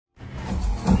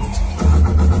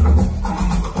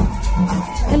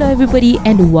Hello everybody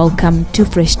and welcome to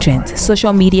Fresh Trends.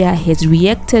 Social media has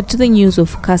reacted to the news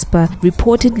of Cassper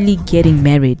reportedly getting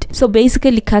married. So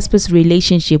basically Cassper's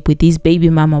relationship with his baby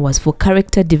mama was for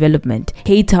character development.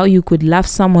 Hate how you could love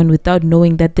someone without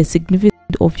knowing that the significance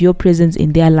of your presence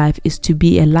in their life is to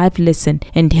be a life lesson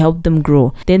and help them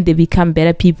grow. Then they become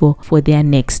better people for their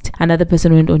next. Another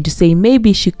person went on to say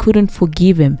maybe she couldn't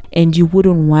forgive him and you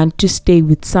wouldn't want to stay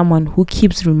with someone who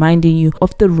keeps reminding you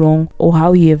of the wrong or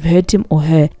how you have hurt him or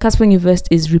her. Cassper Nyovest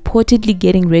is reportedly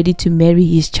getting ready to marry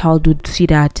his childhood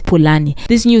sweetheart Polani.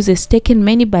 This news has taken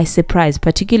many by surprise,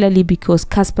 particularly because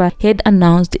Cassper had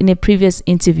announced in a previous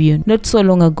interview not so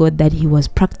long ago that he was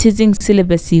practicing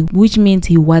celibacy, which means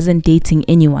he wasn't dating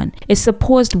anyone. A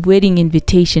supposed wedding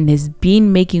invitation has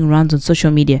been making rounds on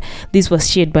social media. This was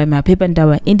shared by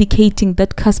Mapepandawa, indicating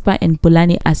that Cassper and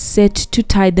Polani are set to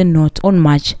tie the knot on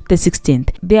March the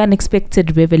 16th. The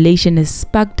unexpected revelation has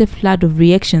sparked a flood of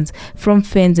reactions from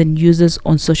fans and users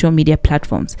on social media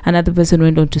platforms. Another person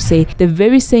went on to say the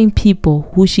very same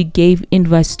people who she gave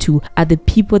invites to are the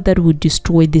people that would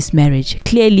destroy this marriage.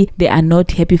 Clearly they are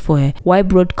not happy for her. Why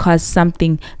broadcast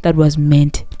something that was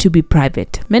meant to be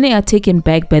private? Many are taken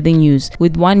back by the news,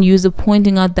 with one user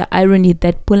pointing out the irony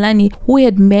that Polani, who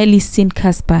had merely seen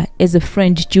Cassper as a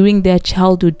friend during their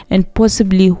childhood and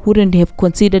possibly wouldn't have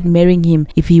considered marrying him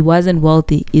if he wasn't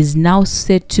wealthy, is now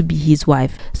set to be his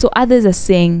wife. So others are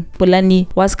saying Polani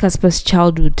was Cassper's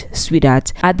childhood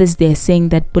sweetheart. Others they are saying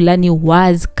that Polani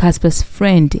was Cassper's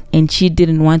friend and she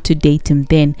didn't want to date him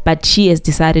then, but she has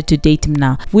decided to date him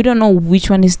now. We don't know which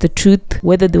one is the truth,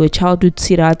 whether they were childhood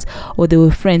sweethearts or they were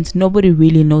friends. Nobody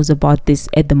really knows about this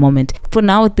at the moment. For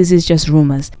now, this is just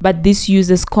rumors, but this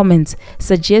user's comments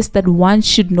suggest that one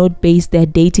should not base their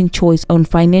dating choice on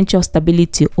financial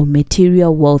stability or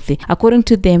material wealth. According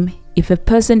to them, if a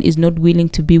person is not willing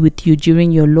to be with you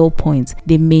during your low points,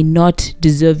 they may not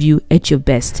deserve you at your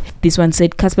best. This one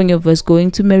said Cassper Nyovest going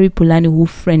to marry Polani, who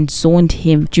friend-zoned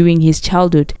him during his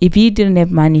childhood. If he didn't have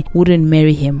money, wouldn't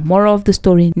marry him. Moral of the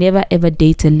story, never ever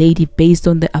date a lady based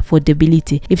on the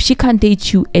affordability. If she can't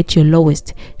date you at your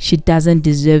lowest, she doesn't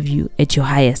deserve you at your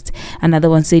highest. Another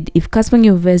one said if Cassper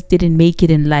Nyovest didn't make it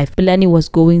in life, Polani was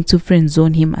going to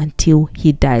friend-zone him until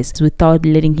he dies without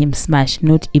letting him smash,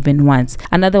 not even once.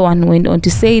 Another one went on to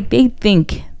say they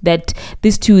think that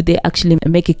these two, they actually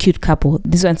make a cute couple.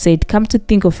 This one said, come to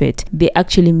think of it, they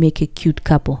actually make a cute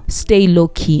couple. Stay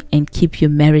low-key and keep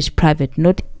your marriage private.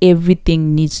 Not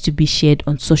everything needs to be shared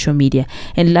on social media.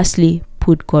 And lastly,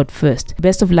 put God first.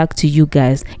 Best of luck to you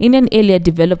guys. In an earlier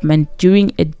development,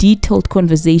 during a detailed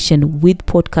conversation with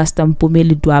podcaster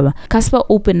Mpumeli Dwaba, Cassper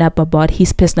opened up about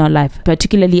his personal life,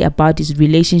 particularly about his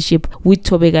relationship with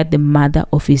Thobeka, the mother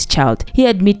of his child. He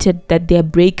admitted that their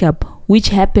breakup, which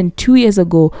happened 2 years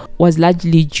ago, was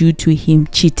largely due to him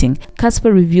cheating.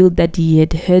 Cassper revealed that he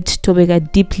had hurt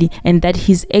Thobeka deeply and that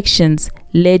his actions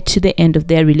led to the end of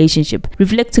their relationship.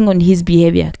 Reflecting on his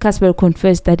behavior, Cassper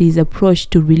confessed that his approach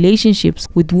to relationships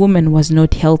with women was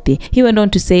not healthy. He went on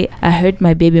to say, I hurt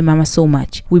my baby mama so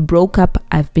much. We broke up.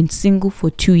 I've been single for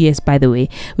 2 years, by the way.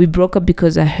 We broke up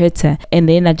because I hurt her and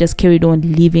then I just carried on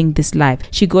living this life.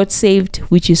 She got saved,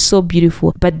 which is so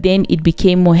beautiful, but then it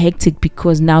became more hectic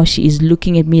because now she is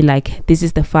looking at me like this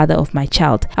is the father of my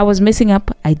child. I was messing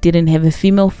up. I didn't have a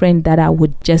female friend that I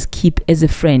would just keep as a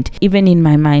friend. Even in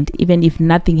my mind, even if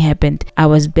nothing happened, I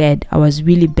was bad. I was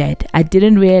really bad. I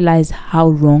didn't realize how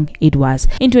wrong it was.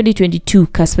 In 2022,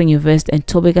 Cassper Nyovest and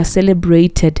Thobeka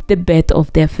celebrated the birth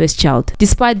of their first child.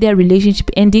 Despite their relationship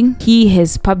ending, he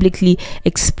has publicly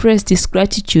expressed his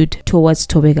gratitude towards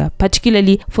Thobeka,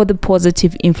 particularly for the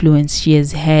positive influence she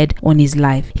has had on his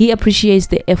life. He appreciates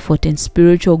the effort and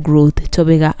spiritual growth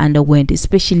Thobeka underwent,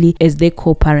 especially as they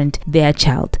co-parent their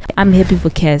child. I'm happy for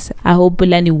Cass. I hope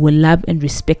Polani will love and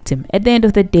respect him. At the end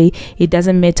of the day, it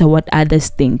doesn't matter what others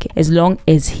think as long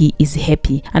as he is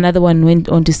happy. Another one went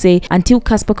on to say, until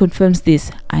Cassper confirms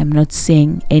this, I am not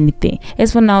saying anything.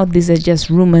 As for now, these are just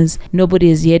rumors. Nobody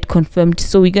has yet confirmed,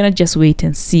 so we're gonna just wait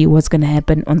and see what's gonna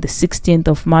happen on the 16th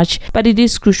of March. But it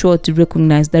is crucial to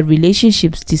recognize that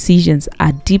relationships decisions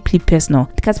are deeply personal.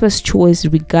 Cassper's choice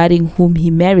regarding whom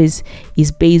he marries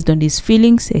is based on his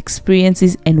feelings,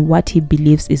 experiences, and what he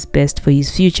believes is best for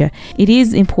his future. It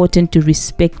is important to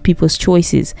respect people's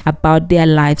choices about their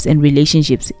lives and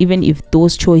relationships, even if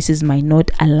those choices might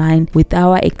not align with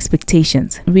our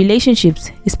expectations.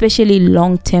 Relationships, especially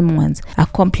long-term ones, are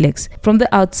complex. From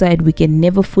the outside, we can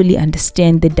never fully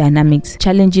understand the dynamics,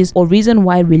 challenges, or reason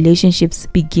why relationships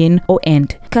begin or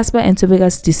end. Cassper and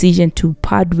Thobeka's decision to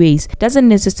part ways doesn't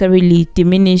necessarily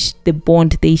diminish the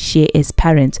bond they share as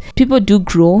parents. People do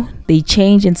grow, they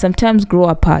change and sometimes grow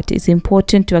apart. It's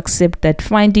important to accept that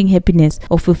finding happiness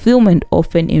or fulfillment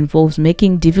often involves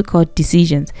making difficult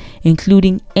decisions,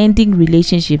 including ending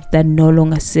relationships that no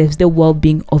longer serves the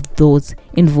well-being of those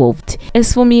involved.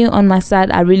 As for me, on my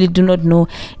side, I really do not know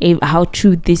how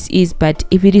true this is, but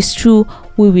if it is true,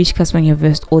 we wish Cassper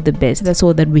Nyovest all the best. That's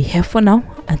all that we have for now.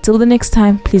 Until the next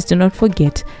time, please do not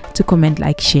forget to comment,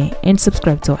 like, share, and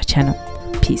subscribe to our channel.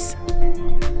 Peace.